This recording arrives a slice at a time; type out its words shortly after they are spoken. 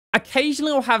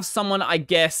Occasionally I'll have someone, I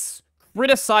guess,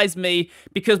 criticize me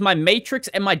because my Matrix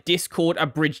and my Discord are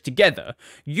bridged together.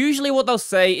 Usually what they'll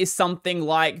say is something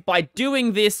like, by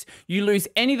doing this, you lose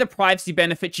any of the privacy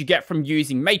benefits you get from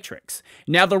using Matrix.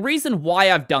 Now, the reason why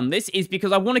I've done this is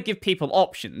because I want to give people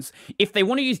options. If they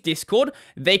want to use Discord,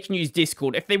 they can use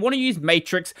Discord. If they want to use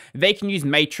Matrix, they can use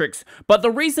Matrix. But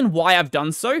the reason why I've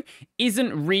done so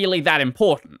isn't really that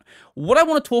important. What I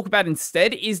want to talk about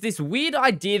instead is this weird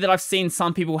idea that I've seen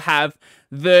some people have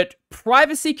that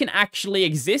privacy can actually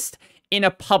exist in a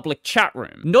public chat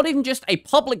room. Not even just a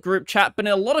public group chat, but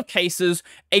in a lot of cases,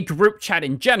 a group chat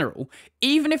in general.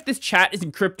 Even if this chat is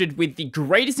encrypted with the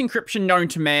greatest encryption known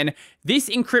to man, this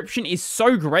encryption is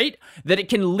so great that it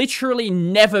can literally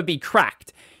never be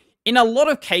cracked. In a lot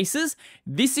of cases,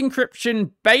 this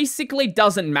encryption basically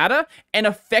doesn't matter and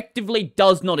effectively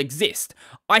does not exist.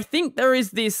 I think there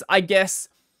is this, I guess,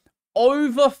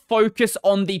 over-focus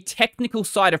on the technical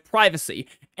side of privacy.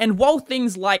 And while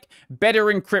things like better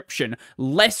encryption,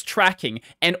 less tracking,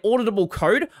 and auditable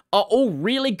code are all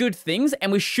really good things,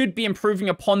 and we should be improving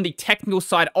upon the technical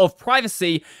side of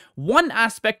privacy, one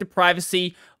aspect of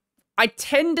privacy I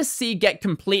tend to see get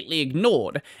completely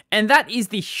ignored, and that is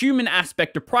the human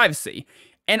aspect of privacy.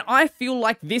 And I feel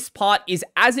like this part is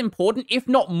as important, if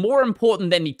not more important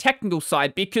than the technical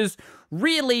side, because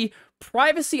really,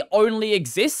 privacy only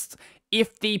exists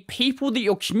if the people that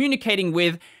you're communicating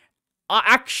with are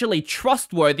actually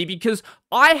trustworthy, because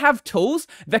I have tools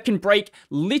that can break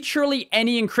literally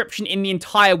any encryption in the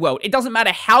entire world. It doesn't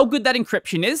matter how good that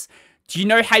encryption is. Do you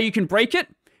know how you can break it?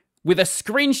 With a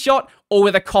screenshot or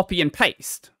with a copy and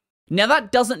paste. Now,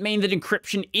 that doesn't mean that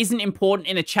encryption isn't important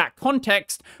in a chat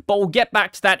context, but we'll get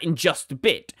back to that in just a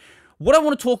bit. What I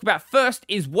want to talk about first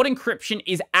is what encryption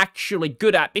is actually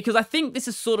good at, because I think this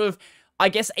is sort of, I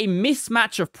guess, a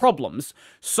mismatch of problems.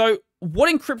 So,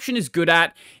 what encryption is good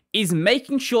at is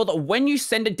making sure that when you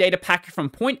send a data packet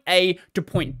from point A to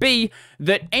point B,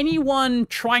 that anyone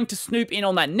trying to snoop in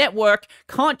on that network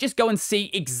can't just go and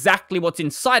see exactly what's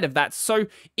inside of that. So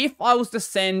if I was to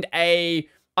send I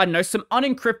don't know, some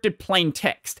unencrypted plain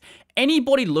text,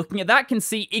 anybody looking at that can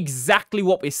see exactly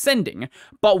what we're sending.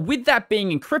 But with that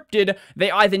being encrypted, they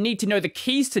either need to know the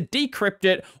keys to decrypt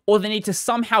it, or they need to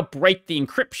somehow break the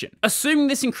encryption. Assuming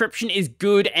this encryption is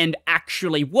good and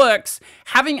actually works,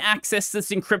 having access to this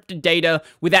encrypted data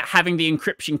without having the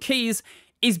encryption keys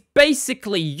is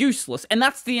basically useless, and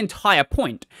that's the entire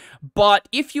point. But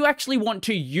if you actually want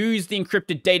to use the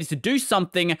encrypted data to do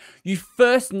something, you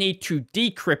first need to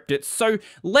decrypt it. So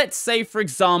let's say, for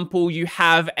example, you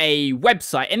have a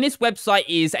website, and this website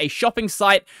is a shopping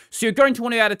site, so you're going to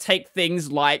want to be able to take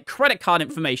things like credit card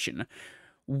information.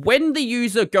 When the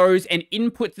user goes and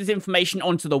inputs this information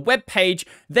onto the web page,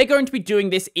 they're going to be doing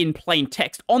this in plain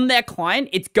text. On their client,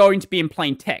 it's going to be in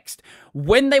plain text.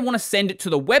 When they want to send it to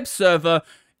the web server,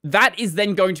 that is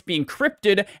then going to be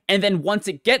encrypted, and then once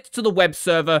it gets to the web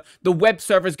server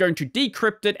is going to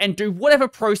decrypt it and do whatever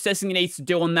processing it needs to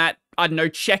do on that. I don't know,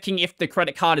 checking if the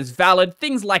credit card is valid,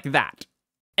 things like that.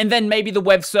 And then maybe the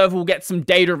web server will get some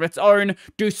data of its own,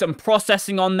 do some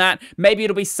processing on that. Maybe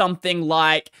it'll be something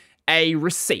like a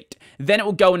receipt. Then it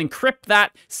will go and encrypt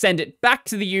that, send it back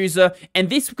to the user, and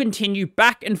this will continue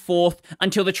back and forth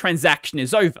until the transaction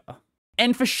is over.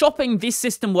 And for shopping, this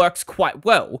system works quite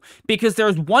well, because there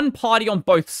is one party on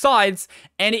both sides,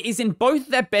 and it is in both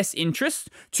their best interest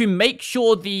to make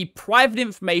sure the private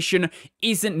information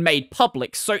isn't made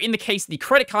public. So in the case of the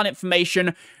credit card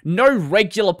information, no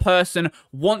regular person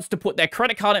wants to put their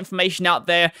credit card information out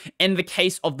there. In the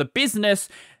case of the business,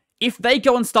 if they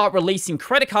go and start releasing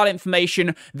credit card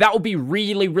information, that will be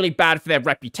really, really bad for their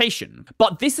reputation.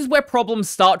 But this is where problems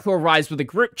start to arise with a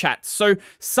group chat. So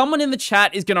someone in the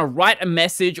chat is going to write a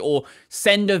message or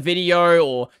send a video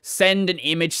or send an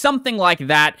image, something like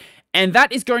that, and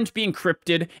that is going to be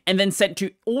encrypted and then sent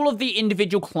to all of the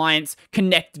individual clients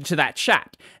connected to that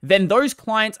chat. Then those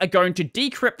clients are going to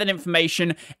decrypt that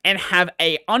information and have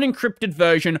an unencrypted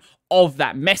version of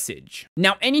that message.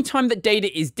 Now, anytime that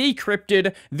data is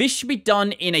decrypted, this should be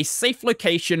done in a safe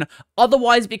location,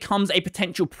 otherwise it becomes a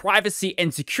potential privacy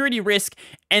and security risk,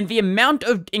 and the amount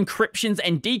of encryptions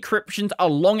and decryptions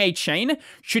along a chain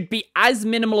should be as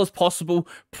minimal as possible,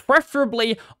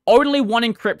 preferably only one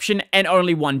encryption and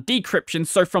only one decryption,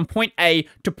 so from point A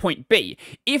to point B.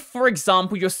 If, for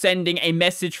example, you're sending a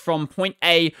message from point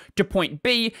A to point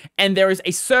B, and there is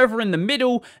a server in the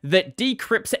middle that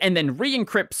decrypts it and then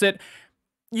re-encrypts it,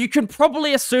 you can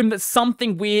probably assume that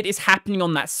something weird is happening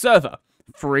on that server.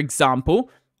 For example,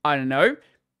 I don't know,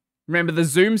 remember the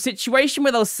Zoom situation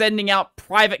where they were sending out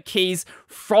private keys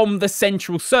from the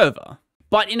central server?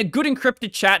 But in a good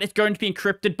encrypted chat, it's going to be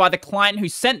encrypted by the client who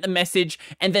sent the message,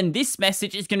 and then this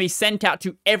message is going to be sent out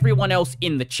to everyone else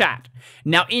in the chat.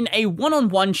 Now, in a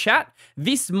one-on-one chat,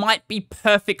 this might be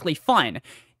perfectly fine.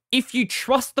 If you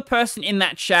trust the person in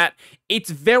that chat, it's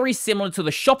very similar to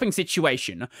the shopping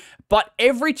situation. But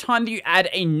every time that you add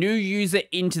a new user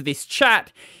into this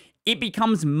chat, it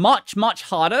becomes much, much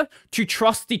harder to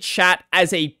trust the chat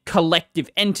as a collective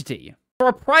entity. For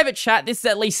a private chat, this is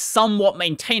at least somewhat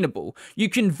maintainable. You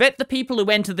can vet the people who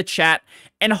enter the chat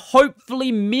and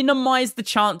hopefully minimize the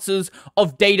chances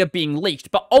of data being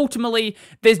leaked. But ultimately,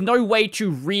 there's no way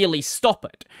to really stop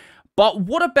it. But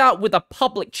what about with a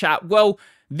public chat? Well,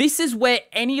 this is where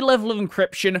any level of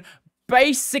encryption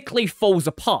basically falls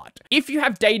apart. If you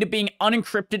have data being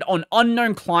unencrypted on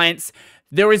unknown clients,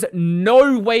 there is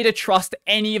no way to trust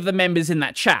any of the members in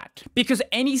that chat, because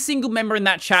any single member in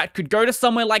that chat could go to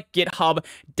somewhere like GitHub,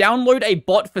 download a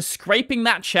bot for scraping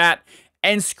that chat,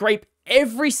 and scrape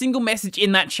every single message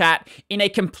in that chat in a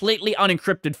completely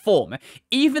unencrypted form.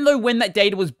 Even though when that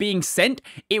data was being sent,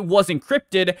 it was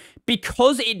encrypted,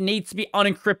 because it needs to be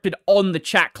unencrypted on the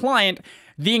chat client,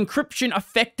 the encryption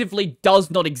effectively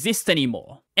does not exist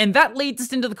anymore. And that leads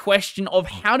us into the question of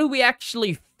how do we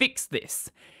actually fix this?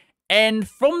 And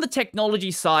from the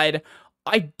technology side,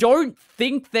 I don't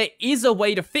think there is a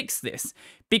way to fix this,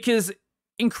 because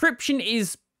encryption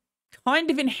is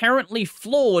kind of inherently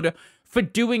flawed for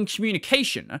doing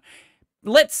communication.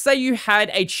 Let's say you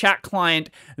had a chat client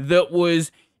that was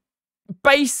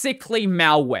basically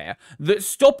malware that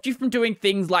stopped you from doing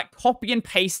things like copy and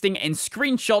pasting and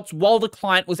screenshots while the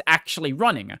client was actually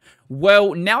running.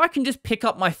 Well, now I can just pick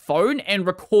up my phone and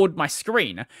record my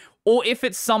screen. Or if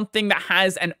it's something that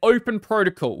has an open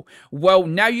protocol, well,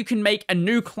 now you can make a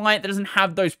new client that doesn't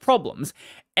have those problems.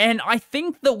 And I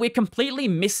think that we're completely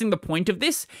missing the point of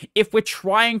this if we're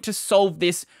trying to solve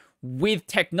this with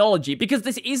technology, because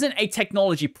this isn't a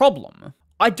technology problem.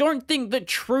 I don't think that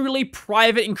truly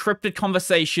private encrypted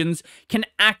conversations can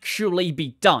actually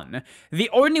be done.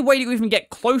 The only way to even get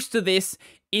close to this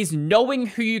is knowing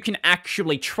who you can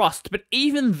actually trust. But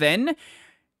even then,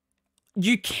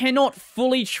 you cannot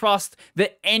fully trust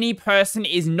that any person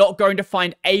is not going to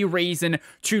find a reason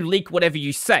to leak whatever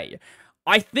you say.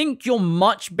 I think you're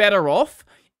much better off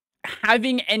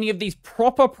having any of these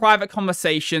proper private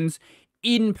conversations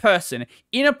in person,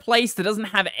 in a place that doesn't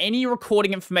have any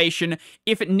recording information.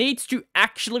 If it needs to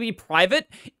actually be private,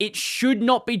 it should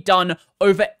not be done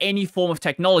over any form of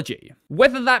technology.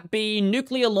 Whether that be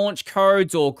nuclear launch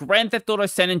codes or Grand Theft Auto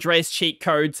San Andreas cheat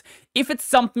codes, if it's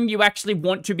something you actually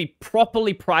want to be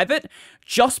properly private,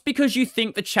 just because you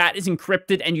think the chat is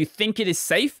encrypted and you think it is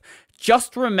safe,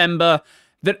 just remember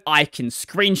that I can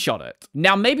screenshot it.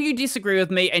 Now, maybe you disagree with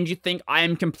me and you think I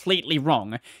am completely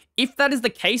wrong. If that is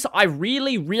the case, I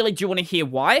really, really do want to hear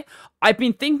why. I've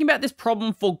been thinking about this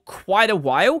problem for quite a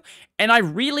while, and I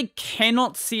really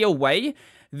cannot see a way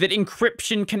that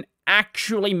encryption can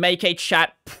actually make a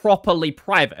chat properly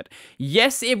private.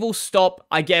 Yes, it will stop,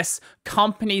 I guess,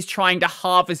 companies trying to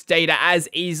harvest data as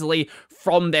easily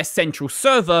from their central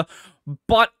server,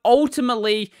 but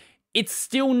ultimately, it's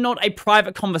still not a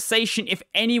private conversation if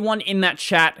anyone in that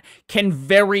chat can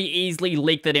very easily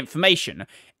leak that information.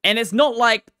 And it's not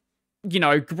like, you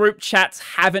know, group chats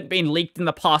haven't been leaked in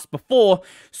the past before,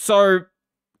 so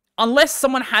unless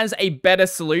someone has a better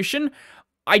solution,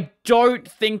 I don't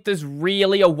think there's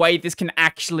really a way this can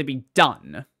actually be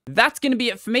done. That's going to be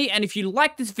it for me, and if you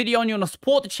like this video and you want to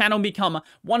support the channel and become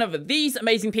one of these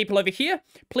amazing people over here,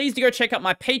 please do go check out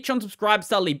my Patreon subscribe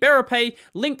star LiberaPay,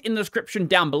 linked in the description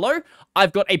down below.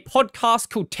 I've got a podcast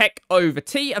called Tech Over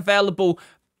Tea, available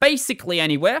basically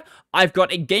anywhere. I've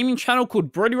got a gaming channel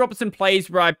called Brodie Robertson Plays,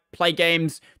 where I play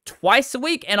games twice a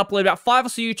week and upload about 5 or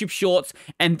so YouTube shorts,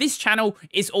 and this channel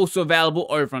is also available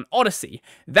over on Odyssey.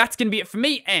 That's going to be it for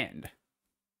me, and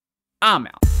I'm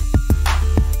out.